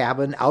house, a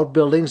cabin,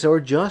 outbuildings, or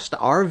just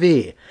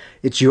RV.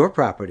 It's your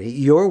property,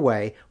 your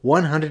way,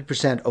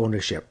 100%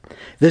 ownership.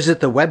 Visit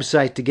the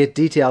website to get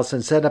details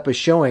and set up a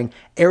showing,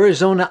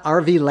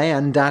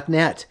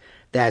 ArizonaRVland.net.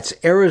 That's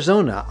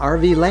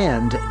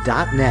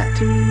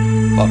ArizonaRVland.net.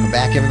 Welcome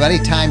back, everybody.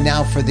 Time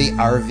now for the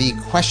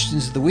RV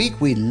questions of the week.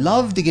 We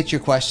love to get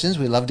your questions.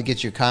 We love to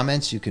get your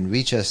comments. You can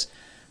reach us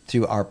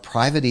through our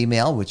private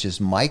email, which is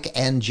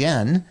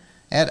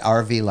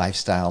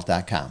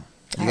mikeandjen@rvlifestyle.com.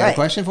 You got a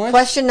question for us?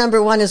 Question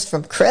number 1 is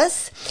from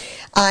Chris.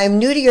 I'm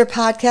new to your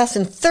podcast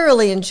and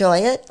thoroughly enjoy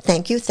it.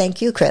 Thank you,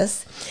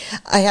 Chris.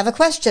 I have a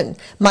question.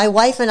 My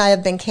wife and I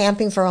have been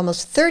camping for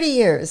almost 30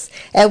 years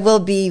and will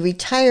be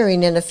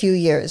retiring in a few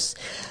years.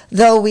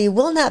 Though we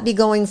will not be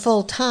going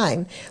full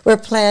time, we're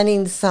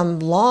planning some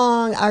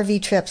long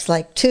RV trips,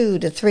 like 2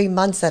 to 3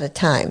 months at a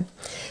time.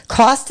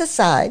 Cost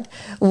aside,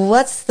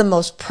 what's the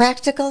most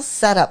practical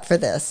setup for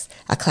this?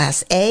 A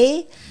Class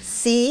A,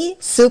 C,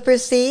 Super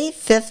C,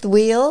 fifth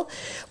wheel?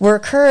 We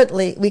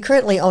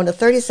currently own a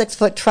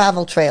 36-foot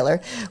travel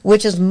trailer,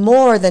 which is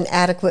more than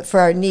adequate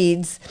for our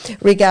needs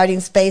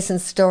regarding space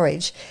and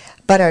storage,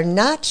 but are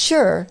not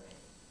sure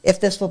if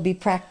this will be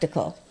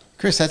practical.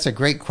 Chris, that's a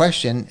great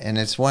question, and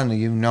it's one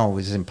you know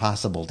is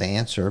impossible to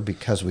answer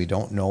because we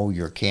don't know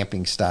your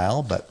camping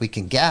style, but we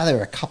can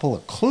gather a couple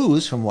of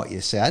clues from what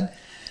you said.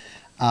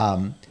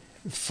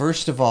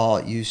 First of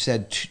all, you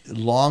said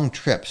long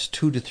trips,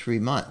 2 to 3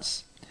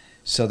 months.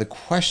 So the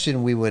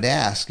question we would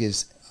ask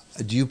is,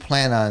 do you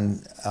plan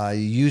on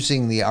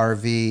using the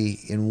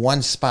RV in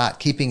one spot,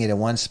 keeping it in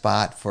one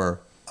spot for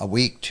a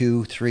week,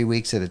 2, 3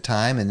 weeks at a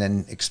time, and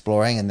then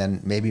exploring and then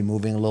maybe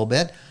moving a little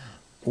bit?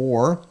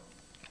 Or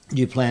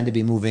you plan to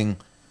be moving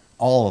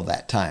all of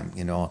that time,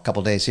 a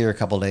couple days here, a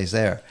couple days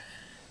there?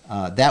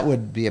 That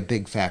would be a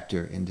big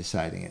factor in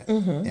deciding it.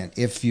 Mm-hmm. And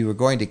if you were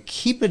going to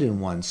keep it in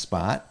one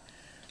spot,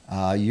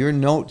 your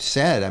note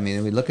said,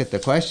 when we look at the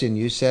question,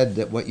 you said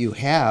that what you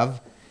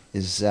have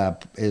is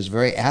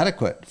very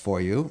adequate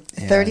for you.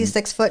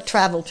 36-foot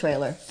travel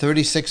trailer.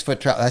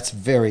 36-foot travel, that's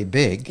very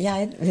big. Yeah,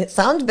 it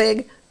sounds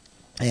big.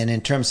 And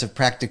in terms of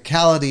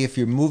practicality, if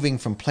you're moving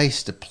from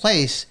place to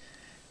place,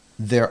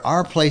 there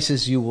are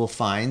places you will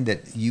find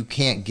that you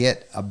can't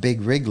get a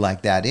big rig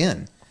like that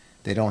in.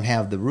 They don't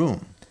have the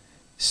room.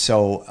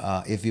 So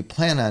if you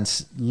plan on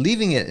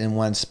leaving it in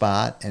one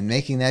spot and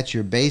making that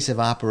your base of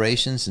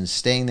operations and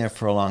staying there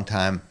for a long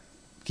time,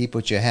 keep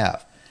what you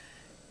have.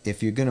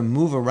 If you're going to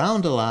move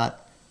around a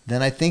lot,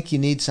 then I think you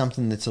need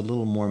something that's a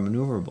little more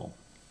maneuverable.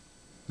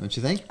 Don't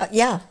you think?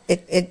 Yeah.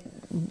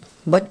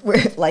 But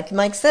like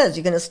Mike says,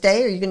 you're going to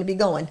stay or you're going to be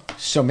going.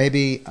 So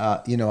maybe,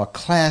 a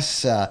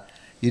class...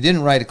 you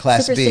didn't write a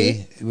Class Super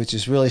B, C. Which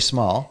is really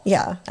small.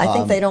 Yeah, I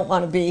think they don't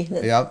want to be.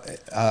 Yeah,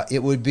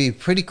 it would be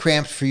pretty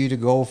cramped for you to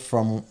go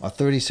from a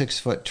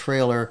 36-foot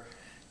trailer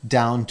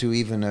down to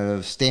even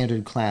a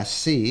standard Class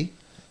C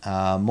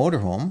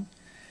motorhome,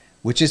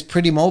 which is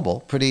pretty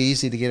mobile, pretty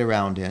easy to get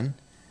around in.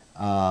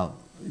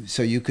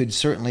 So you could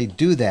certainly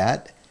do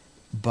that,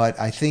 but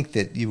I think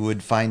that you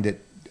would find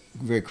it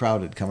very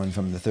crowded coming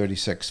from the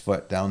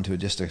 36-foot down to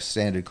just a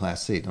standard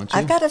Class C, don't you?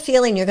 I've got a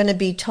feeling you're going to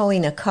be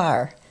towing a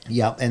car.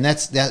 Yeah, and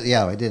that's that.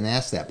 Yeah, I didn't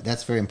ask that, but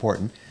that's very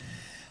important.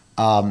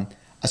 A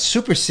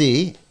Super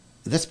C,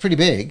 that's pretty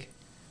big,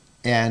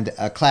 and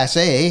a Class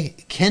A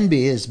can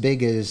be as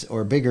big as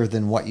or bigger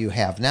than what you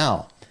have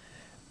now.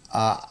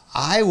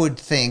 I would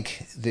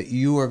think that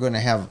you are going to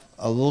have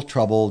a little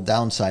trouble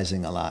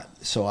downsizing a lot,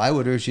 so I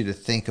would urge you to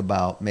think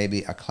about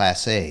maybe a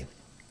Class A.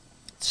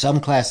 Some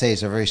Class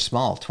A's are very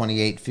small,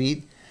 28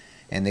 feet,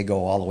 and they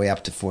go all the way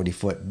up to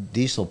 40-foot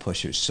diesel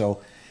pushers.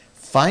 So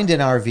find an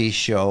RV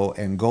show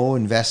and go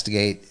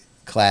investigate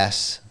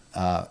Class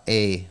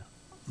A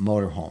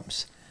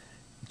motorhomes.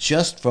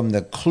 Just from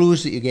the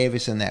clues that you gave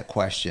us in that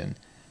question,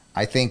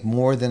 I think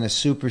more than a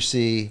Super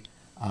C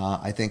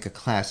I think a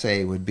Class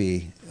A would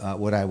be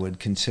what I would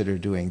consider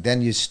doing.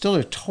 Then you still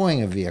are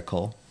towing a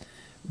vehicle,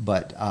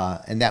 but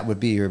and that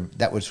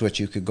was what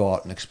you could go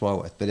out and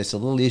explore with. But it's a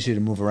little easier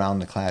to move around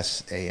the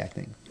Class A, I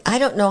think. I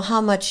don't know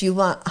how much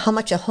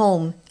a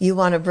home you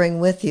want to bring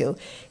with you.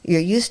 You're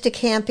used to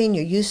camping,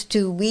 you're used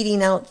to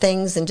weeding out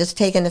things and just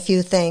taking a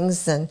few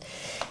things, and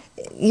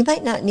you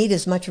might not need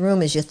as much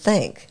room as you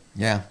think.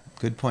 Yeah,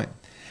 good point.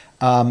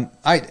 All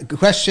right, a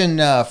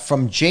question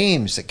from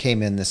James that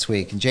came in this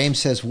week. And James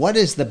says, what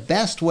is the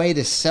best way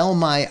to sell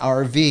my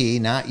RV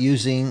not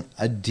using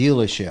a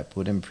dealership?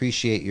 Would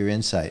appreciate your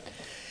insight.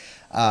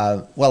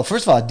 Well,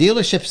 first of all,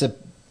 dealerships,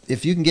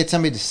 if you can get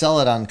somebody to sell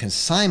it on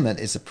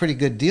consignment, it's a pretty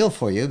good deal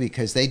for you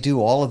because they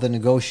do all of the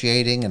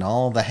negotiating and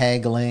all of the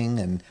haggling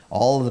and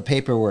all of the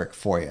paperwork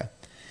for you.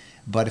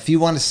 But if you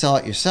want to sell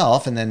it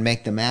yourself and then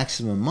make the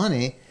maximum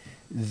money,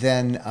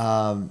 then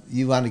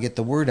you want to get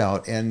the word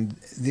out. And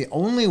the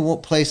only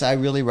place I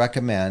really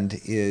recommend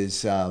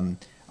is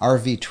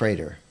RV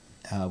Trader.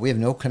 We have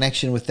no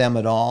connection with them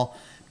at all,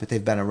 but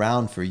they've been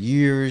around for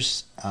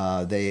years.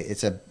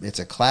 It's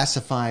a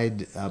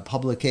classified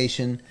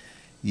publication.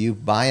 You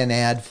buy an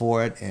ad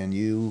for it, and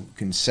you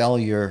can sell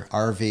your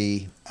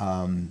RV.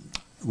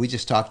 We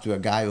just talked to a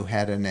guy who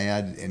had an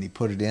ad, and he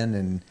put it in,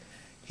 and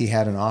he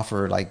had an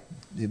offer like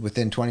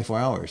within 24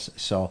 hours.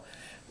 So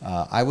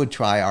I would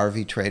try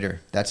RV Trader.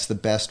 That's the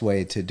best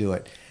way to do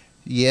it.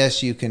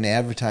 Yes, you can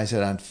advertise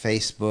it on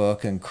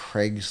Facebook and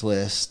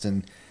Craigslist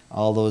and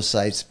all those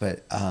sites,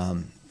 but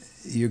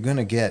you're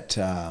going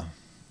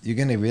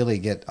to really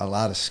get a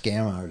lot of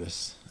scam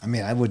artists. I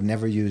mean, I would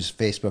never use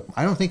Facebook.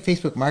 I don't think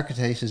Facebook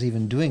Marketplace is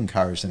even doing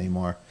cars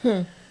anymore.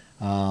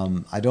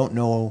 I don't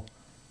know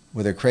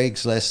whether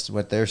Craigslist,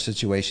 what their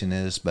situation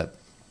is, but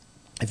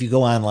if you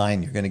go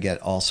online, you're going to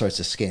get all sorts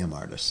of scam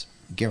artists.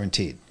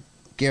 Guaranteed.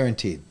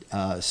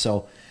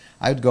 So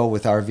I would go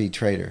with RV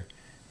Trader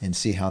and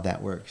see how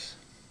that works.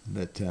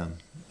 But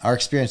our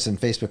experience in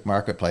Facebook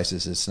Marketplace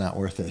is it's not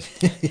worth it.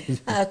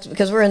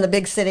 Because we're in the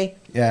big city.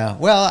 Yeah.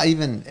 Well,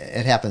 even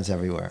it happens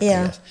everywhere.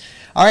 Yeah. I guess.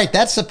 All right.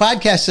 That's the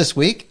podcast this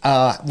week.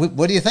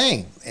 What do you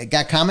think?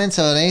 Got comments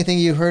on anything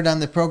you heard on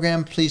the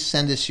program? Please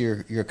send us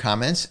your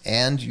comments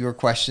and your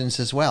questions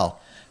as well.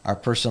 Our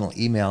personal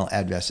email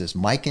address is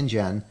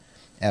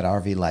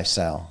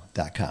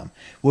mikeandjen@rvlifestyle.com.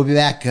 We'll be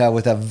back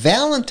with a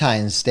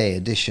Valentine's Day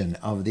edition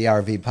of the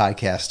RV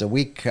podcast a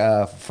week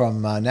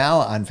from now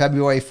on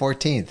February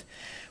 14th.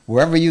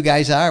 Wherever you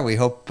guys are, we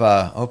hope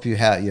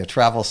you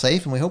travel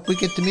safe, and we hope we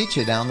get to meet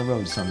you down the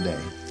road someday.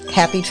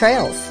 Happy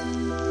trails.